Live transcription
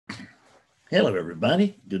Hello,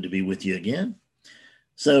 everybody. Good to be with you again.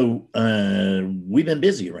 So, we've been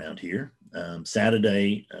busy around here.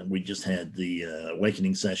 Saturday, we just had the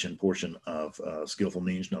awakening session portion of Skillful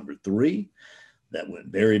Means number 3. That went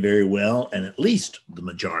very, very well. And at least the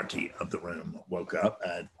majority of the room woke up.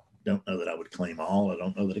 I don't know that I would claim all. I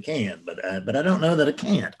don't know that I can, but I don't know that I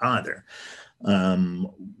can't either.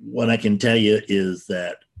 What I can tell you is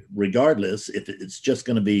that regardless, if it's just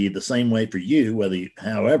going to be the same way for you,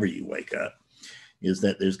 however you wake up, is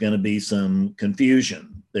that there's going to be some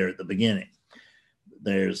confusion there at the beginning.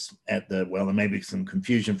 There may be some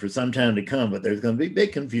confusion for some time to come, but there's going to be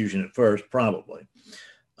big confusion at first, probably.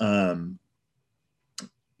 The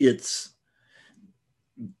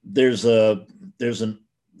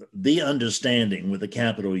understanding with a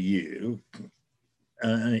capital U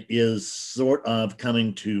is sort of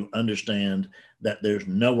coming to understand that there's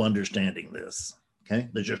no understanding this. Okay,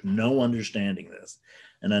 there's just no understanding this.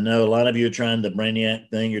 And I know a lot of you are trying the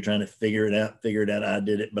brainiac thing. You're trying to figure it out. I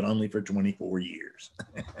did it, but only for 24 years.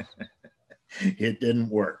 It didn't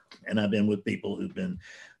work. And I've been with people who've been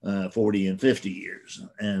 40 and 50 years,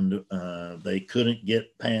 and they couldn't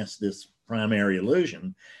get past this primary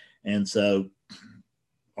illusion. And so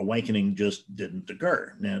awakening just didn't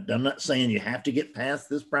occur. Now, I'm not saying you have to get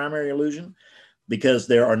past this primary illusion, because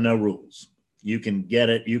there are no rules. You can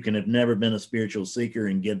get it. You can have never been a spiritual seeker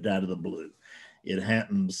and get it out of the blue. It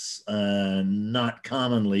happens not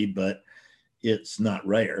commonly, but it's not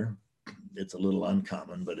rare. It's a little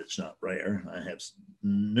uncommon, but it's not rare. I have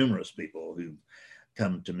numerous people who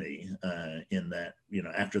come to me in that,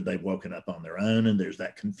 after they've woken up on their own, and there's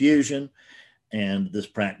that confusion. And this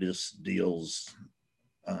practice deals,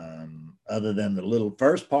 other than the little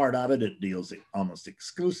first part of it, it deals almost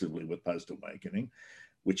exclusively with post-awakening,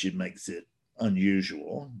 which it makes it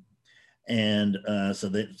unusual. And so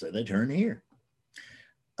they turn here.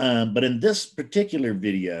 But in this particular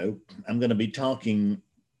video, I'm going to be talking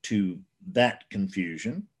to that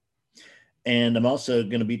confusion. And I'm also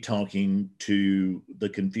going to be talking to the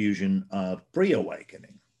confusion of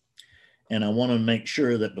pre-awakening. And I want to make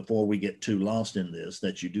sure that before we get too lost in this,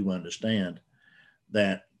 that you do understand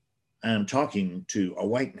that I'm talking to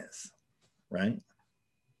awakeness, right?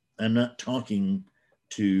 I'm not talking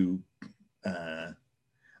to a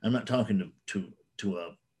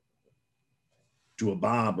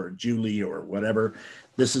Bob or Julie or whatever.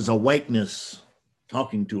 This is awakeness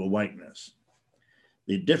talking to awakeness.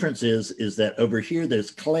 The difference is that over here,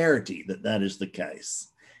 there's clarity that is the case.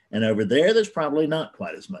 And over there's probably not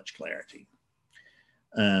quite as much clarity.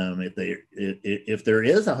 If there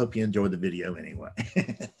is, I hope you enjoy the video anyway.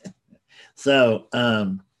 So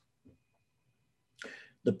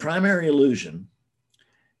the primary illusion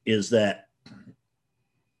is that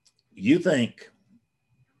you think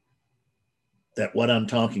that what I'm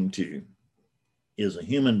talking to is a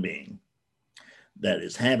human being that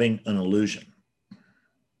is having an illusion.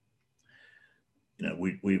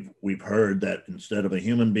 We've heard that instead of a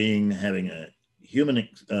human being having a human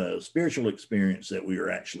spiritual experience, that we are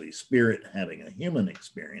actually spirit having a human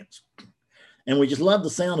experience. And we just love the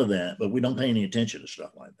sound of that, but we don't pay any attention to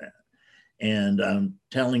stuff like that. And I'm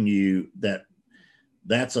telling you that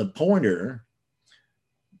that's a pointer.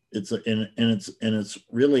 It's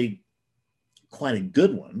really quite a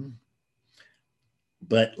good one.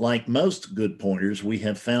 But like most good pointers, we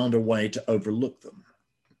have found a way to overlook them.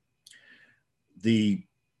 The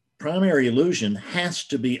primary illusion has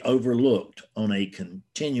to be overlooked on a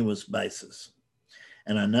continuous basis.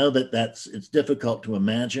 And I know that it's difficult to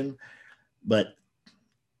imagine, but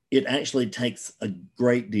it actually takes a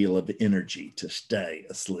great deal of energy to stay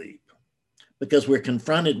asleep, because we're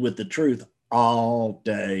confronted with the truth all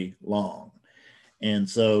day long. And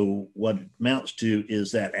so what it amounts to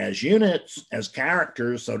is that as units, as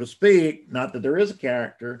characters, so to speak, not that there is a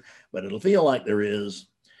character, but it'll feel like there is.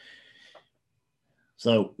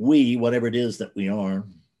 So we, whatever it is that we are,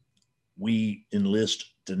 we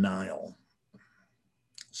enlist denial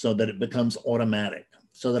so that it becomes automatic,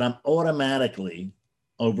 so that I'm automatically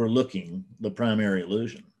overlooking the primary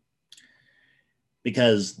illusion.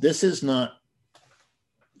 Because this is not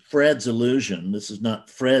Fred's illusion. This is not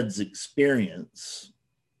Fred's experience.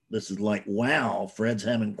 This is like, wow, Fred's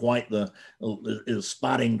having is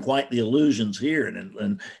spotting quite the illusions here,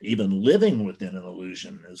 and even living within an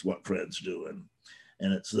illusion is what Fred's doing.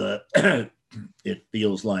 And it's it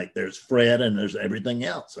feels like there's Fred and there's everything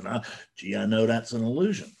else. And I know that's an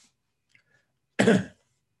illusion. Well,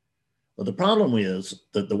 the problem is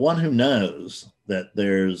that the one who knows that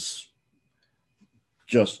there's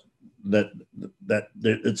just that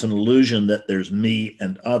it's an illusion that there's me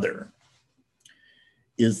and other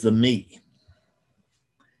is the me.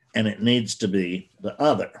 and it needs to be the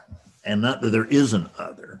other. And not that there is an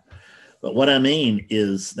other, but what I mean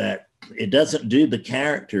is that it doesn't do the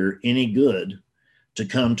character any good to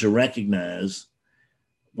come to recognize,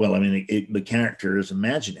 well, I mean, the character is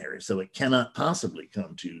imaginary, so it cannot possibly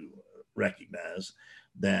come to recognize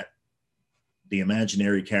that the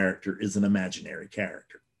imaginary character is an imaginary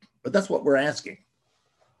character. But that's what we're asking.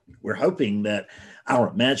 We're hoping that our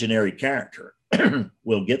imaginary character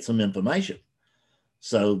will get some information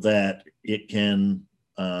so that it can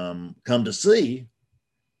come to see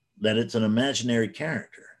that it's an imaginary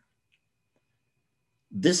character.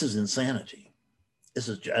 This is insanity. This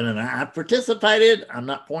is, and I participated, I'm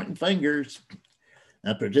not pointing fingers.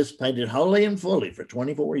 I participated wholly and fully for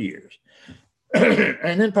 24 years.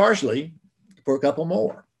 And then partially for a couple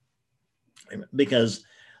more. Because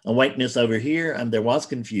awakeness over here, there was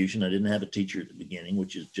confusion. I didn't have a teacher at the beginning,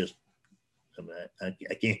 which is just,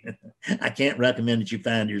 I can't recommend that you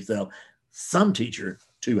find yourself some teacher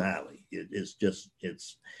too highly.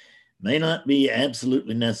 It's may not be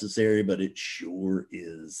absolutely necessary, but it sure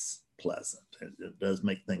is pleasant. It does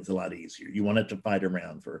make things a lot easier. You want it to fight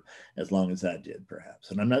around for as long as I did, perhaps.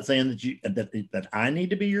 And I'm not saying that I need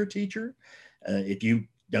to be your teacher. If you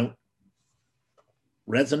don't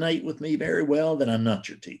resonate with me very well, then I'm not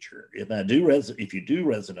your teacher. If you do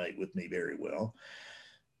resonate with me very well,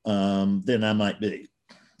 then I might be.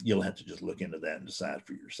 You'll have to just look into that and decide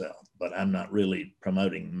for yourself. But I'm not really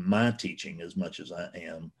promoting my teaching as much as I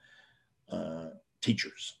am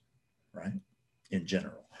teachers, right? In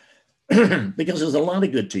general, because there's a lot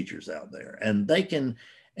of good teachers out there, and they can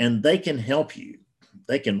help you.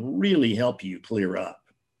 They can really help you clear up.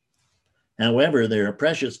 However, there are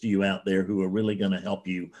precious few out there who are really going to help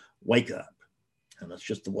you wake up, and that's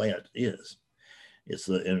just the way it is. It's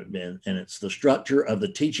the structure of the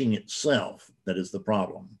teaching itself that is the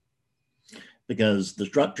problem, because the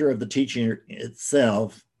structure of the teaching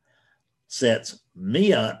itself sets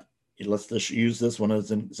me up. Let's just use this one as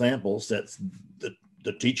an example. Sets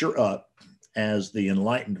the teacher up as the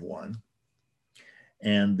enlightened one,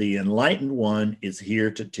 and the enlightened one is here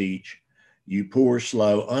to teach you poor,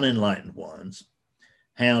 slow, unenlightened ones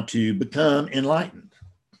how to become enlightened.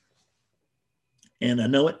 And I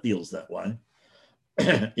know it feels that way.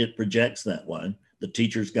 It projects that way. The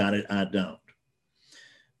teacher's got it, I don't.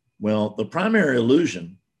 Well, the primary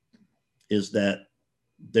illusion is that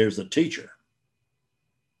there's a teacher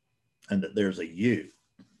and that there's a you.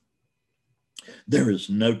 There is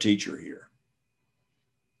no teacher here.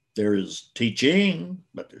 There is teaching,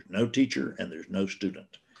 but there's no teacher and there's no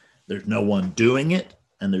student. There's no one doing it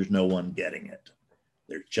and there's no one getting it.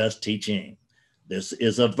 They're just teaching. This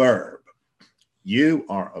is a verb. You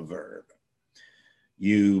are a verb.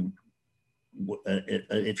 If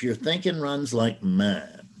your thinking runs like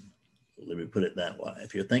mine, let me put it that way.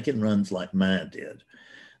 If your thinking runs like mine did,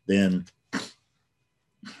 then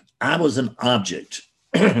I was an object,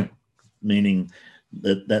 meaning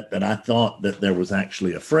that I thought that there was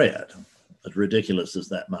actually a Fred, as ridiculous as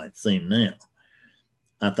that might seem now.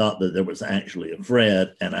 I thought that there was actually a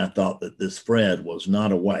Fred, and I thought that this Fred was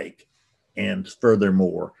not awake. And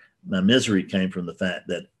furthermore, my misery came from the fact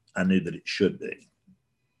that I knew that it should be.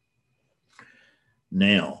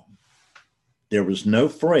 Now, there was no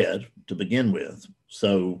Fred to begin with,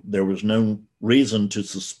 so there was no reason to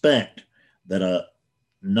suspect that a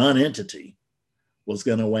non-entity was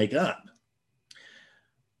going to wake up.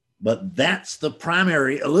 But that's the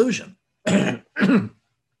primary illusion.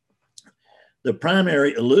 The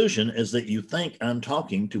primary illusion is that you think I'm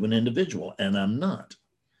talking to an individual, and I'm not.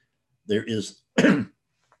 There's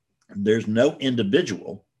no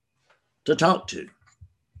individual to talk to.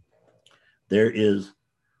 There's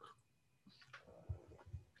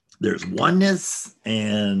oneness,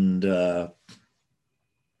 and can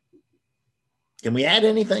we add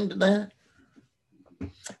anything to that?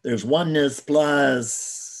 There's oneness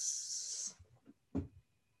plus,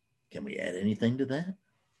 can we add anything to that?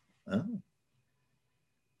 Oh,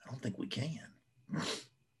 I don't think we can.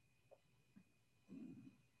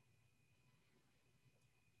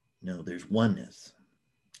 No, there's oneness.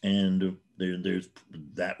 And there's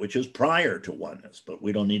that which is prior to oneness, but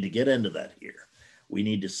we don't need to get into that here. We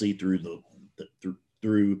need to see through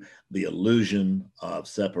the illusion of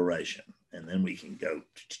separation, and then we can go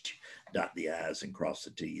dot the I's and cross the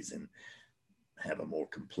T's and have a more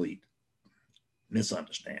complete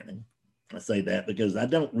misunderstanding. I say that because I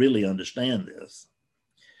don't really understand this,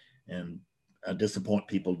 and I disappoint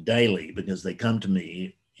people daily because they come to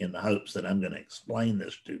me in the hopes that I'm going to explain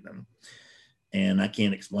this to them. And I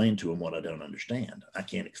can't explain to them what I don't understand. I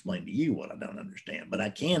can't explain to you what I don't understand, but I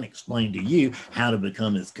can explain to you how to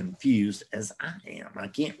become as confused as I am. I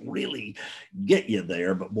can't really get you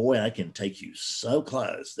there, but boy, I can take you so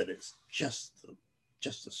close that it's just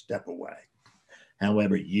a step away.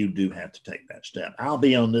 However, you do have to take that step. I'll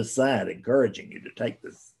be on this side encouraging you to take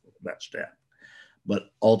that step,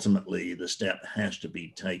 but ultimately the step has to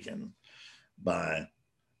be taken by,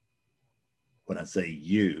 when I say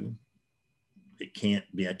you, it can't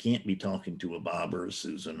be, I can't be talking to a Bob or a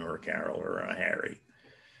Susan or a Carol or a Harry.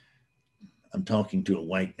 I'm talking to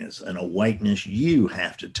awakeness, and awakeness, you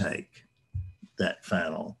have to take that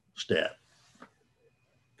final step,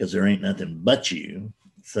 because there ain't nothing but you.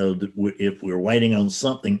 So if we're waiting on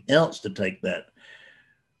something else to take that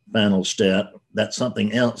final step, that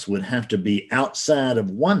something else would have to be outside of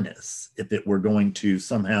oneness if it were going to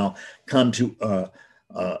somehow come to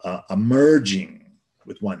a merging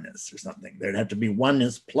with oneness or something. There'd have to be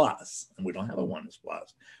oneness plus, and we don't have a oneness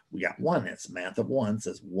plus. We got oneness. Math of one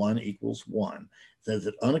says 1 equals 1. It says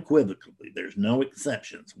it unequivocally. There's no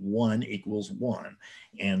exceptions. 1 equals 1.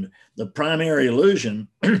 And the primary illusion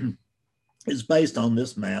is based on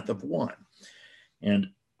this math of 1. And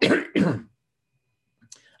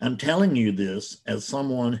I'm telling you this as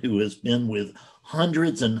someone who has been with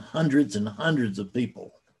hundreds and hundreds and hundreds of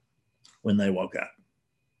people when they woke up.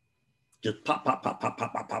 Just pop, pop, pop, pop,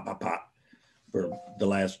 pop, pop, pop, pop, pop for the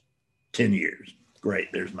last 10 years.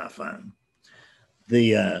 Great, there's my phone.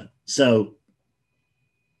 So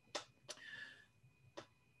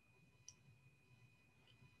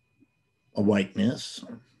awakeness,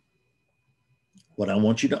 what I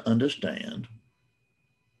want you to understand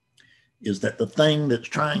is that the thing that's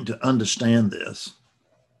trying to understand this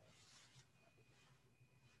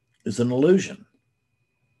is an illusion.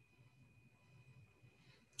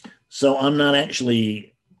 So I'm not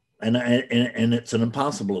actually, and it's an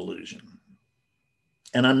impossible illusion.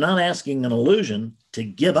 And I'm not asking an illusion to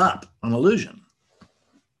give up an illusion.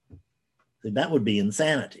 That would be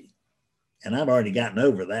insanity. And I've already gotten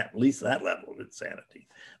over that, at least that level of insanity.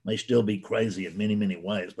 May still be crazy in many, many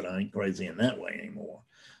ways, but I ain't crazy in that way anymore.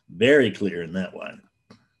 Very clear in that way.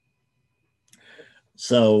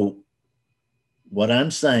 So what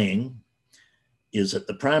I'm saying is that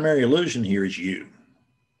the primary illusion here is you.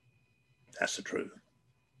 That's the truth.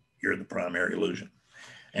 You're the primary illusion.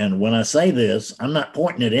 And when I say this, I'm not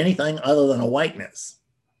pointing at anything other than awakeness.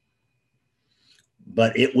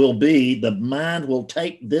 But it will be, the mind will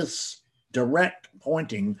take this direct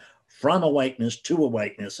pointing from awakeness to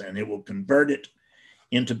awakeness, and it will convert it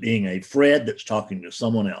into being a Fred that's talking to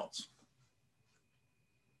someone else.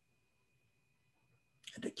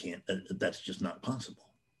 And it can't, that's just not possible.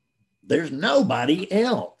 There's nobody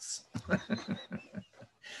else.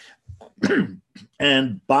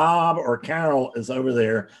 And Bob or Carol is over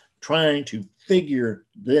there trying to figure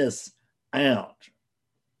this out.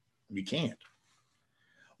 You can't.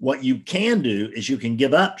 What you can do is you can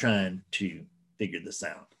give up trying to figure this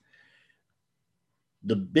out.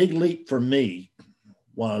 The big leap for me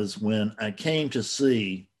was when I came to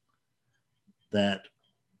see that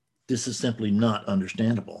this is simply not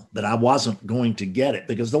understandable, that I wasn't going to get it,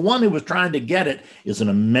 because the one who was trying to get it is an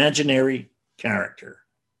imaginary character.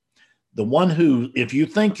 The one who, if you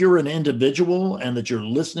think you're an individual and that you're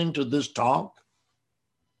listening to this talk,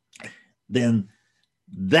 then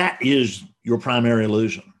that is your primary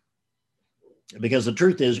illusion. Because the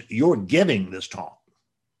truth is, you're giving this talk.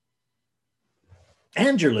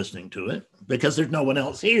 And you're listening to it because there's no one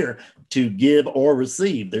else here to give or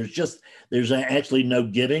receive. There's actually no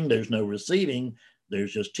giving, there's no receiving,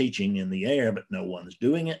 there's just teaching in the air, but no one's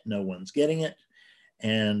doing it, no one's getting it.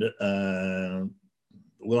 And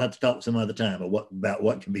we'll have to talk some other time about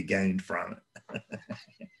what can be gained from it.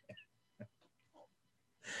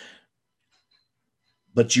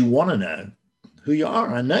 But you want to know who you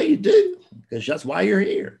are. I know you do, because that's why you're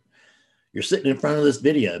here. You're sitting in front of this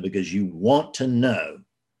video because you want to know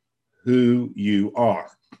who you are.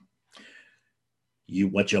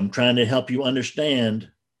 What I'm trying to help you understand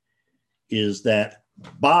is that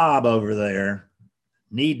Bob over there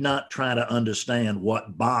need not try to understand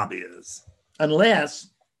what Bob is, unless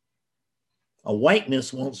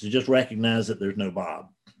awakeness wants to just recognize that there's no Bob.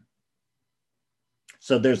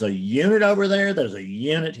 So there's a unit over there, there's a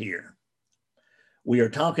unit here. We are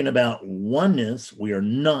talking about oneness. We are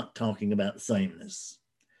not talking about sameness.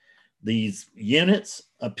 These units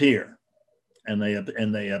appear, and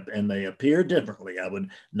they appear differently. I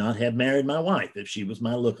would not have married my wife if she was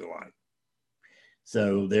my lookalike.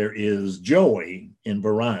 So there is joy in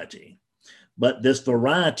variety, but this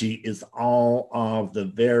variety is all of the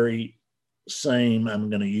very same, I'm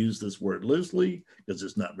going to use this word loosely because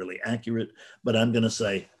it's not really accurate, but I'm going to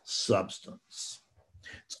say substance.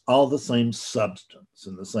 It's all the same substance,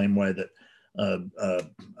 in the same way that a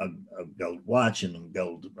gold watch and a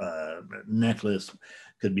gold necklace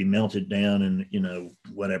could be melted down and, you know,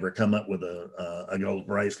 whatever, come up with a gold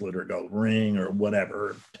bracelet or gold ring or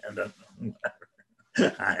whatever. And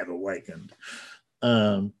I have awakened.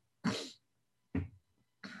 But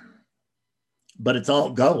it's all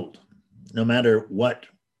gold, no matter what.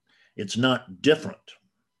 It's not different.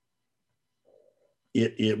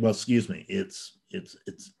 Well, excuse me, it's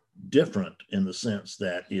different in the sense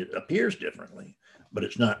that it appears differently, but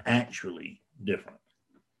it's not actually different.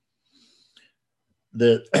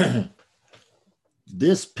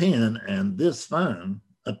 This pen and this phone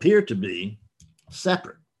appear to be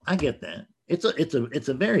separate. I get that. It's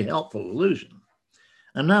a very helpful illusion.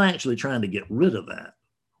 I'm not actually trying to get rid of that,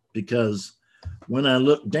 because when I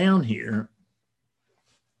look down here,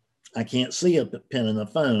 I can't see a pen and a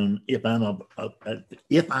phone if I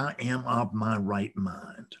am of my right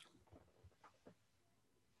mind.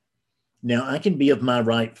 Now, I can be of my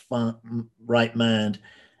right mind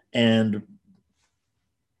and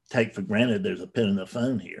take for granted there's a pen and a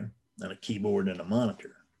phone here and a keyboard and a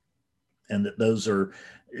monitor, and that those are,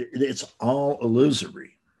 it's all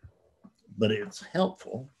illusory, but it's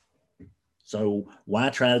helpful. So why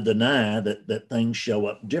try to deny that things show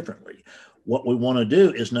up differently? What we want to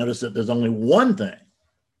do is notice that there's only one thing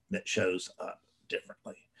that shows up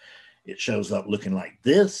differently. It shows up looking like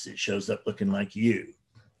this. It shows up looking like you.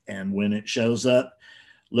 And when it shows up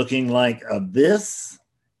looking like this,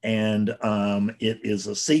 and it is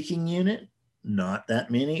a seeking unit, not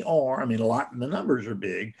that many are. I mean, a lot of the numbers are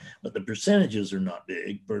big, but the percentages are not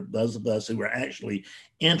big for those of us who are actually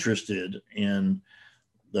interested in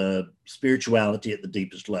the spirituality at the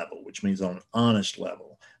deepest level, which means on an honest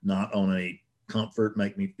level, not on a comfort,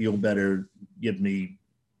 make me feel better, give me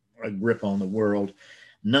a grip on the world.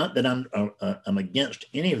 Not that I'm against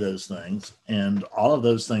any of those things, and all of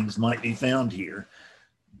those things might be found here,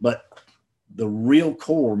 but the real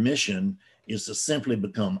core mission is to simply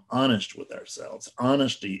become honest with ourselves.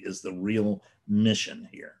 Honesty is the real mission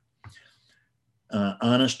here.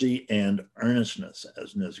 Honesty and earnestness,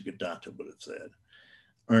 as Nisargadatta would have said.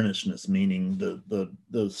 Earnestness meaning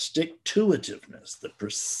the stick-to-itiveness, the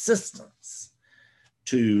persistence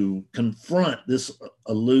to confront this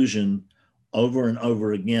illusion over and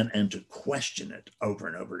over again and to question it over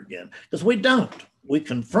and over again. Because we don't. We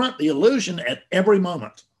confront the illusion at every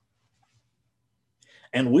moment.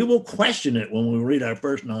 And we will question it when we read our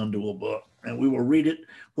first non-dual book. And we will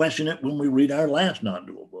question it when we read our last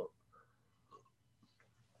non-dual book.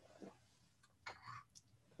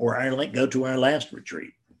 Or go to our last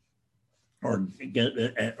retreat. Or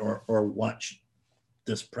watch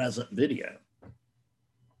this present video.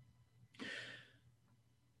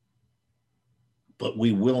 But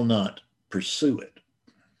we will not pursue it.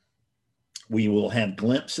 We will have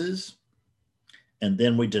glimpses, and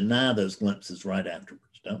then we deny those glimpses right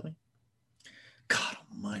afterwards, don't we? God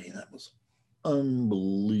almighty, that was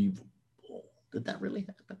unbelievable. Did that really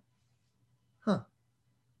happen? Huh.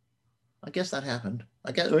 I guess that happened.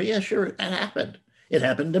 Yeah, sure, that happened. It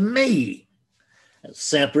happened to me.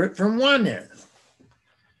 Separate from oneness.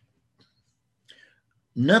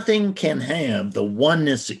 Nothing can have the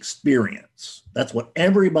oneness experience. That's what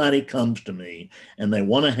everybody comes to me, and they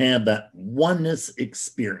want to have that oneness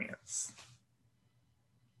experience.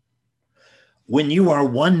 When you are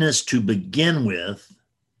oneness to begin with,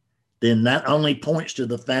 then that only points to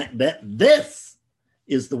the fact that this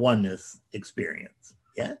is the oneness experience.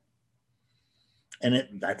 Yeah. And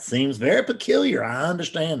that seems very peculiar. I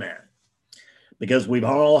understand that. Because we've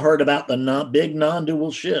all heard about the big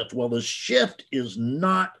non-dual shift. Well, the shift is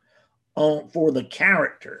not for the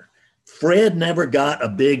character. Fred never got a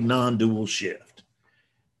big non-dual shift.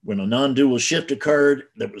 When a non-dual shift occurred,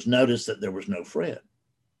 it was noticed that there was no Fred.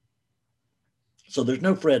 So there's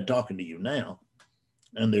no Fred talking to you now,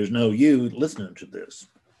 and there's no you listening to this.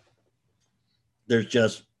 There's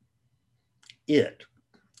just it.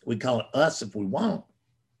 We call it us if we want,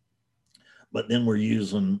 but then we're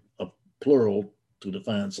using a plural to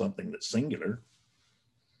define something that's singular.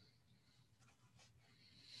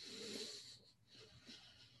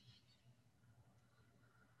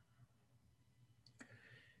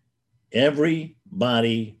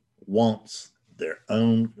 Everybody wants their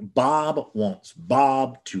own. Bob wants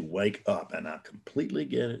Bob to wake up, and I completely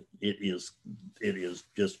get it. It is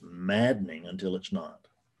just maddening until it's not.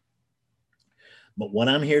 But what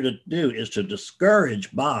I'm here to do is to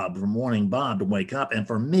discourage Bob from wanting Bob to wake up, and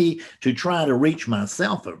for me to try to reach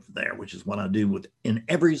myself over there, which is what I do with in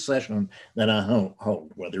every session that I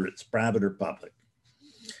hold, whether it's private or public,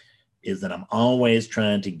 is that I'm always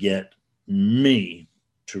trying to get me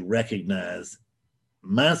to recognize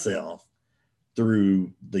myself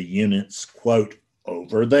through the units, quote,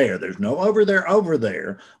 over there. There's no over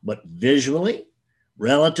there, but visually,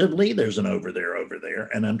 relatively, there's an over there.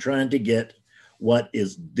 And I'm trying to get what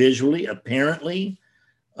is visually, apparently,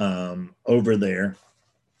 over there.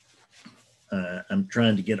 I'm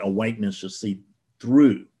trying to get awakeness to see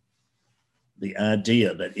through the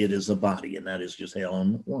idea that it is a body, and that is just hell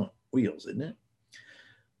on wheels, isn't it?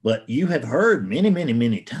 But you have heard many, many,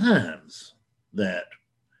 many times that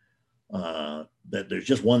that there's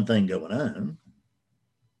just one thing going on.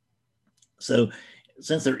 So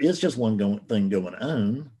since there is just one thing going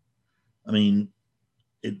on, I mean,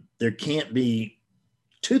 there can't be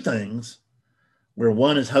two things where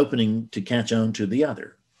one is hoping to catch on to the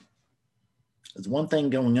other. There's one thing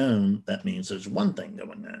going on, that means there's one thing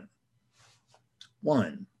going on.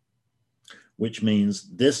 One, which means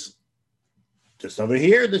this over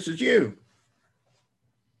here, this is you.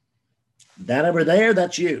 That over there,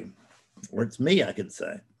 that's you. Or it's me, I could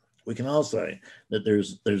say. We can all say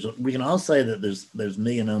that we can all say that there's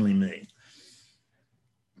me and only me.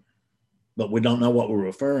 But we don't know what we're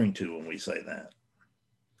referring to when we say that.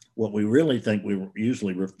 What we really think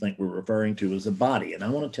usually think we're referring to is a body. And I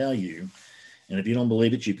want to tell you, and if you don't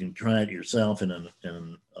believe it, you can try it yourself in a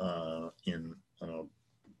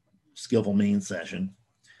skillful means session.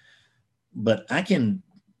 But I can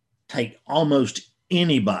take almost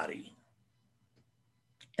anybody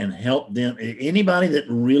and help them, anybody that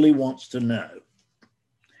really wants to know,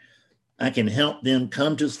 I can help them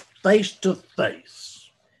come to face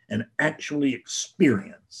and actually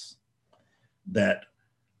experience that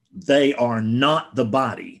they are not the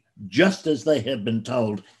body, just as they have been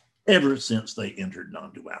told ever since they entered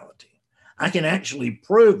non-duality. I can actually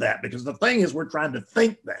prove that, because the thing is, we're trying to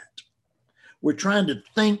think that. We're trying to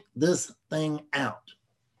think this thing out.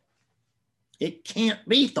 It can't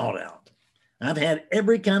be thought out. I've had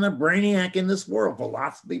every kind of brainiac in this world,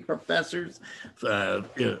 philosophy professors,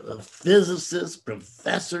 physicists,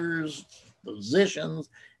 professors, physicians,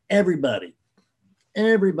 everybody.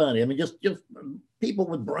 I mean, just people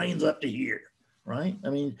with brains up to here, right?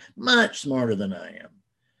 I mean, much smarter than I am.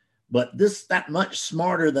 But that much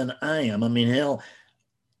smarter than I am, I mean, hell,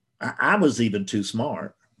 I was even too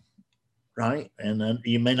smart, right? And then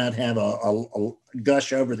you may not have a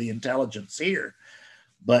gush over the intelligence here,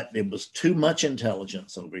 but it was too much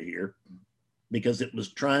intelligence over here, because it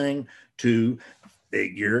was trying to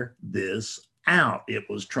figure this out. It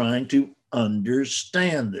was trying to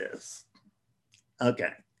understand this.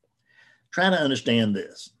 Okay, try to understand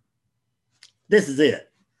this. This is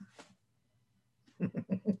it.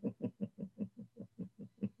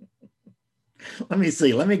 Let me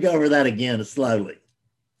see. Let me go over that again slowly.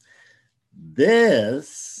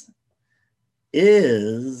 This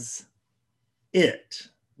is it.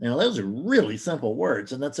 Now, those are really simple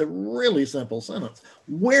words, and that's a really simple sentence.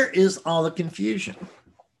 Where is all the confusion?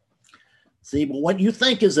 See, but what you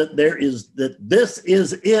think is that this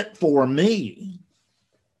is it for me.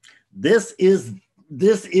 This is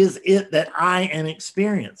it that I am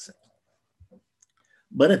experiencing.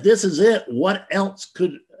 But if this is it, what else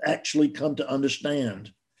could actually come to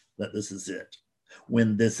understand that this is it?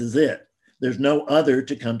 When this is it, there's no other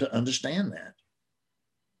to come to understand that.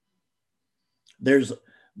 There's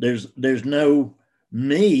no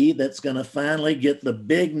me that's going to finally get the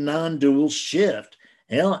big non-dual shift.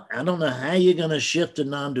 Hell, I don't know how you're going to shift to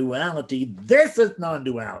non-duality. This is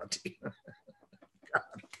non-duality.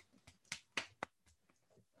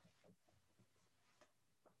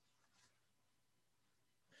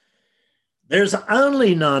 There's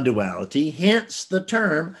only non-duality, hence the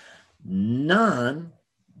term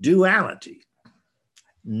non-duality.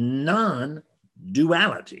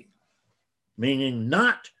 Non-duality, meaning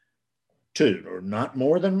not two, or not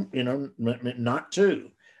more than, not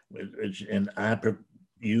two. And I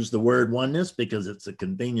use the word oneness because it's a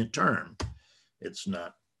convenient term. It's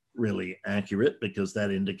not really accurate, because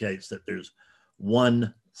that indicates that there's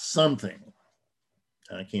one something.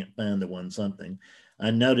 I can't find the one something. I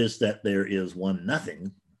notice that there is one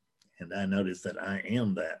nothing, and I notice that I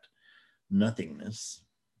am that nothingness,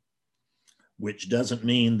 which doesn't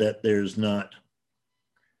mean that there's not,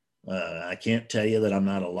 I can't tell you that I'm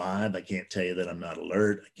not alive. I can't tell you that I'm not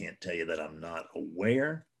alert. I can't tell you that I'm not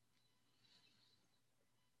aware.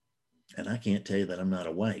 And I can't tell you that I'm not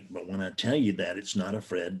awake. But when I tell you that, it's not a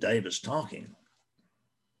Fred Davis talking.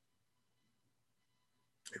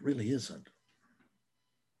 It really isn't.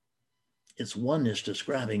 It's oneness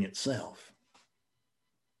describing itself.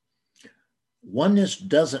 Oneness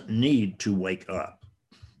doesn't need to wake up.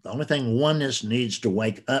 The only thing oneness needs to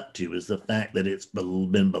wake up to is the fact that it's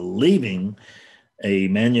been believing a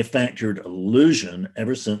manufactured illusion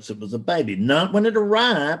ever since it was a baby. Not when it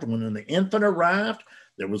arrived. When the infant arrived,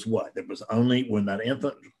 there was what? There was only when that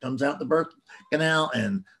infant comes out the birth canal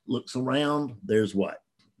and looks around, there's what?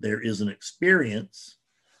 There is an experience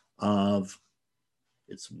of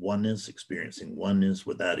it's oneness, experiencing oneness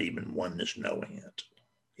without even oneness knowing it.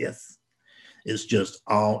 Yes. It's just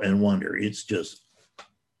awe and wonder. It's just,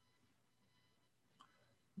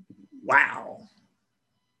 wow.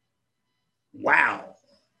 Wow.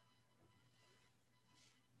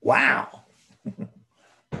 Wow.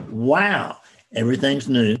 Wow. Everything's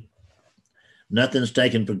new. Nothing's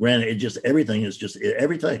taken for granted. It just, everything is just,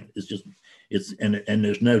 everything is just, it's, and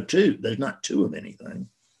there's no two, there's not two of anything.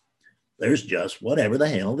 There's just whatever the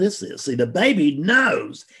hell this is. See, the baby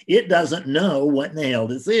knows. It doesn't know what in the hell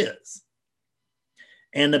this is.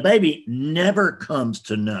 And the baby never comes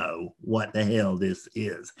to know what the hell this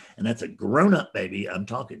is. And that's a grown-up baby I'm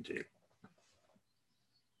talking to.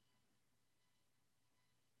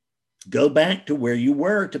 Go back to where you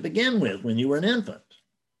were to begin with when you were an infant.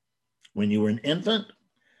 When you were an infant,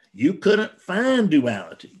 you couldn't find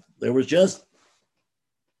duality. There was just,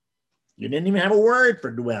 you didn't even have a word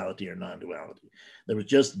for duality or non-duality. There was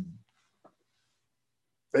just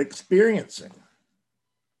experiencing.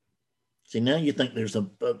 See, now you think there's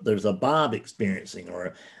a Bob experiencing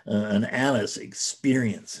or an Alice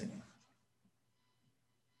experiencing.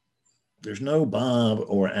 There's no Bob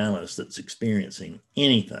or Alice that's experiencing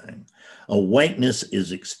anything. Awakeness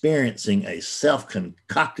is experiencing a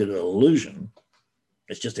self-concocted illusion.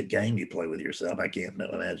 It's just a game you play with yourself. I can't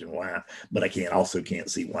imagine why, but I also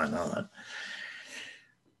can't see why not.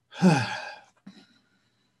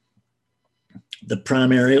 The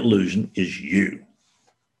primary illusion is you.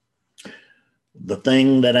 The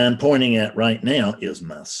thing that I'm pointing at right now is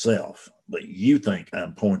myself, but you think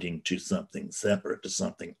I'm pointing to something separate, to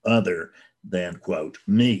something other than, quote,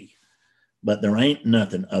 me. But there ain't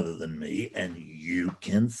nothing other than me, and you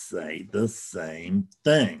can say the same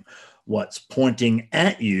thing. What's pointing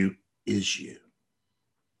at you is you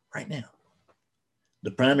right now.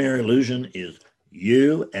 The primary illusion is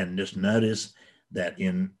you, and just notice that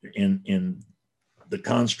in the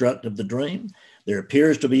construct of the dream, there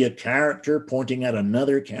appears to be a character pointing at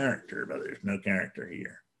another character, but there's no character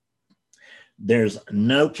here. There's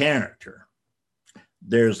no character.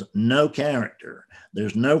 There's no character.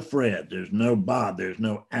 There's no Fred. There's no Bob. There's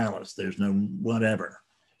no Alice. There's no whatever.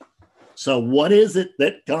 So what is it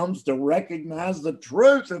that comes to recognize the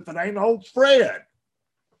truth if it ain't old Fred?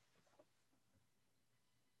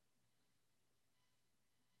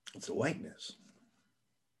 It's awakeness.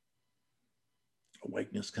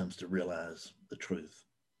 Awakeness comes to realize the truth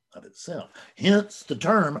of itself. Hence the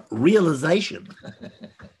term realization.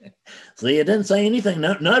 See, it didn't say anything.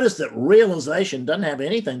 Notice that realization doesn't have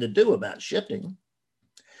anything to do about shifting.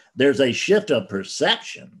 There's a shift of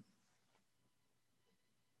perception.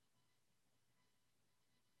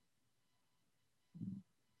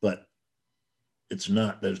 But it's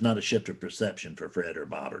not, there's not a shift of perception for Fred or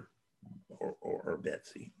Bob or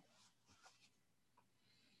Betsy.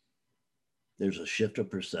 There's a shift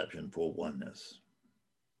of perception for oneness.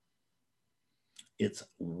 It's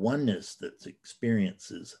oneness that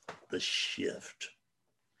experiences the shift.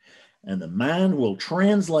 And the mind will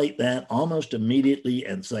translate that almost immediately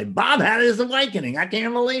and say, Bob had his awakening. I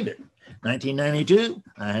can't believe it. 1992,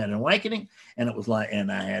 I had an awakening, and it was like,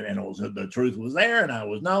 and it was, the truth was there, and I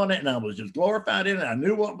was knowing it, and I was just glorified in it. I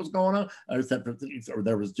knew what was going on, except for, or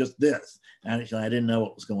there was just this. Actually, I didn't know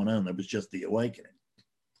what was going on. There was just the awakening.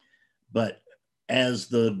 But as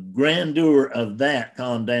the grandeur of that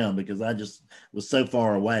calmed down, because I just was so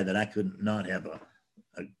far away that I couldn't not have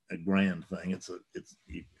a grand thing. It's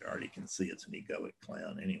you already can see it's an egoic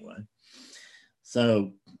clown anyway.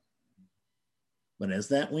 So, but as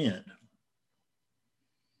that went,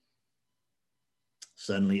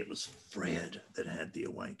 suddenly it was Fred that had the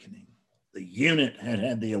awakening. The unit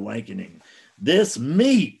had the awakening. This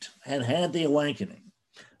meat had the awakening.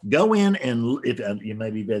 Go in and, if you may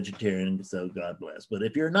be vegetarian, so God bless, but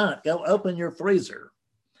if you're not, go open your freezer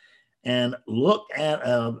and look at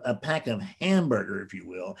a pack of hamburger, if you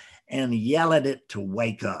will, and yell at it to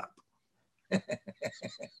wake up.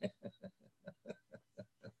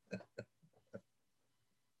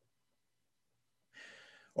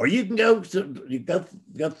 Or you can go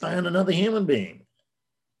find another human being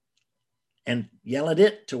and yell at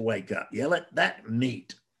it to wake up. Yell at that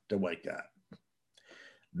meat to wake up.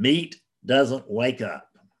 Meat doesn't wake up.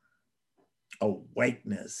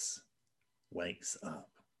 Awakeness wakes up.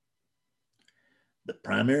 The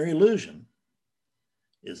primary illusion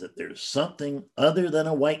is that there's something other than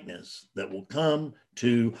awakeness that will come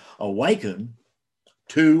to awaken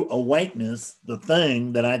to awakeness, the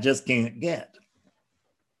thing that I just can't get.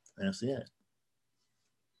 That's it.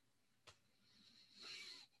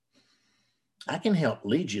 I can help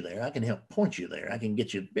lead you there. I can help point you there. I can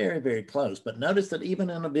get you very, very close. But notice that even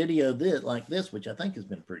in a video like this, which I think has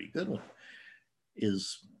been a pretty good one,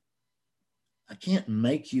 is I can't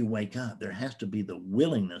make you wake up. There has to be the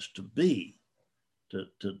willingness to be, to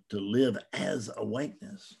live as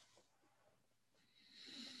awakeness.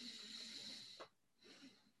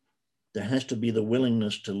 There has to be the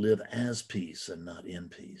willingness to live as peace and not in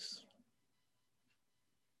peace.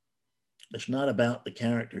 It's not about the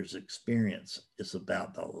character's experience. It's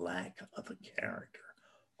about the lack of a character.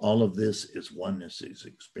 All of this is oneness's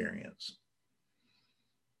experience.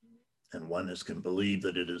 And oneness can believe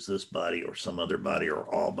that it is this body or some other body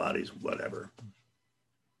or all bodies, whatever.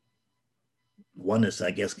 Oneness,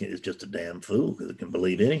 I guess, is just a damn fool because it can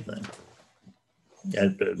believe anything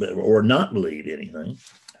or not believe anything.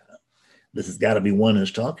 This has got to be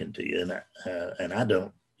oneness talking to you. And I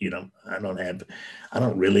don't, I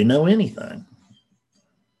don't really know anything.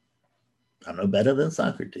 I know better than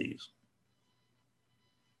Socrates.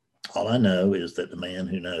 All I know is that the man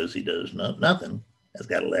who knows he does nothing has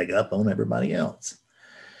got a leg up on everybody else.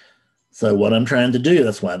 So what I'm trying to do,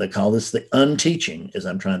 that's why they call this the unteaching, is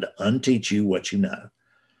I'm trying to unteach you what you know.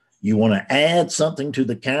 You want to add something to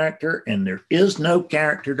the character, and there is no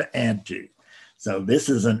character to add to. So this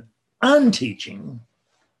is an unteaching,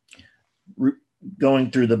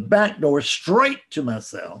 going through the back door straight to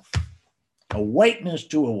myself, awakeness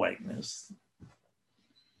to awakeness,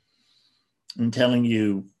 and telling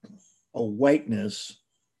you awakeness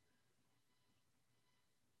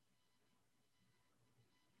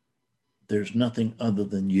there's nothing other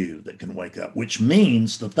than you that can wake up, which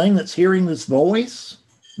means the thing that's hearing this voice,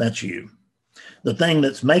 that's you. The thing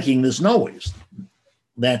that's making this noise,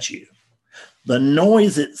 that's you. The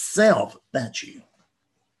noise itself, that's you.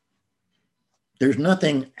 There's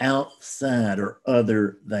nothing outside or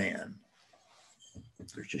other than.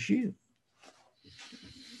 There's just you.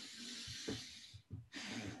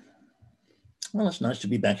 Well, it's nice to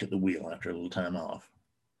be back at the wheel after a little time off.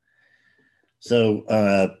 So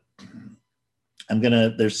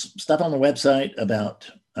there's stuff on the website about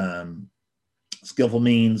Skillful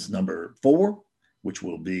Means number 4, which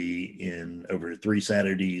will be in over 3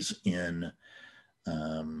 Saturdays in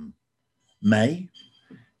May.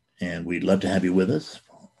 And we'd love to have you with us.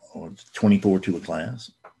 It's 24 to a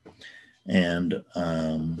class. And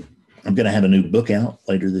I'm going to have a new book out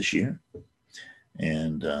later this year.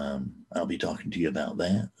 And I'll be talking to you about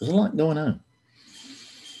that. There's a lot going on.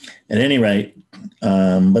 At any rate,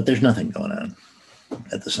 but there's nothing going on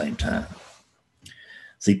at the same time.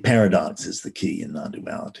 See, paradox is the key in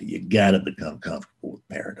non-duality. You got to become comfortable with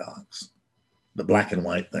paradox. The black and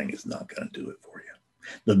white thing is not going to do it for you.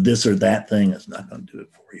 The this or that thing is not going to do it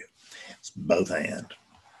for you. It's both and.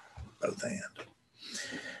 Both and.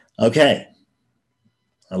 Okay.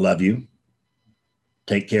 I love you.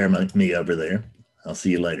 Take care of me over there. I'll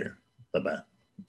see you later. Bye-bye.